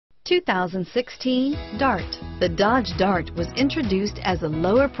2016 Dart. The Dodge Dart was introduced as a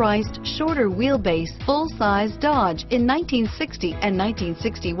lower-priced, shorter wheelbase, full-size Dodge in 1960 and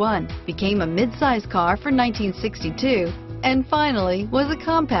 1961, became a mid-size car for 1962, and finally was a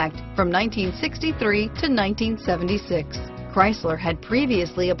compact from 1963 to 1976. Chrysler had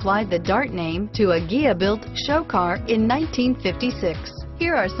previously applied the Dart name to a Ghia-built show car in 1956.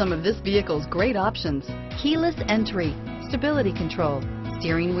 Here are some of this vehicle's great options: keyless entry, stability control,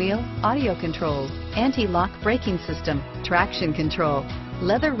 steering wheel audio controls, anti-lock braking system, traction control,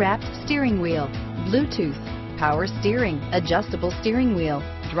 leather-wrapped steering wheel, Bluetooth, power steering, adjustable steering wheel,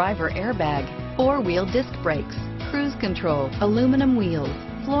 driver airbag, four-wheel disc brakes, cruise control, aluminum wheels,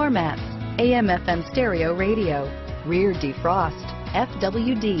 floor mats, AM/FM stereo radio, rear defrost,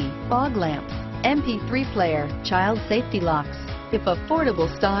 FWD, fog lamps, MP3 player, child safety locks. If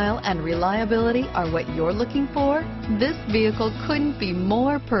affordable style and reliability are what you're looking for, this vehicle couldn't be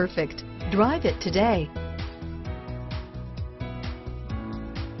more perfect. Drive it today.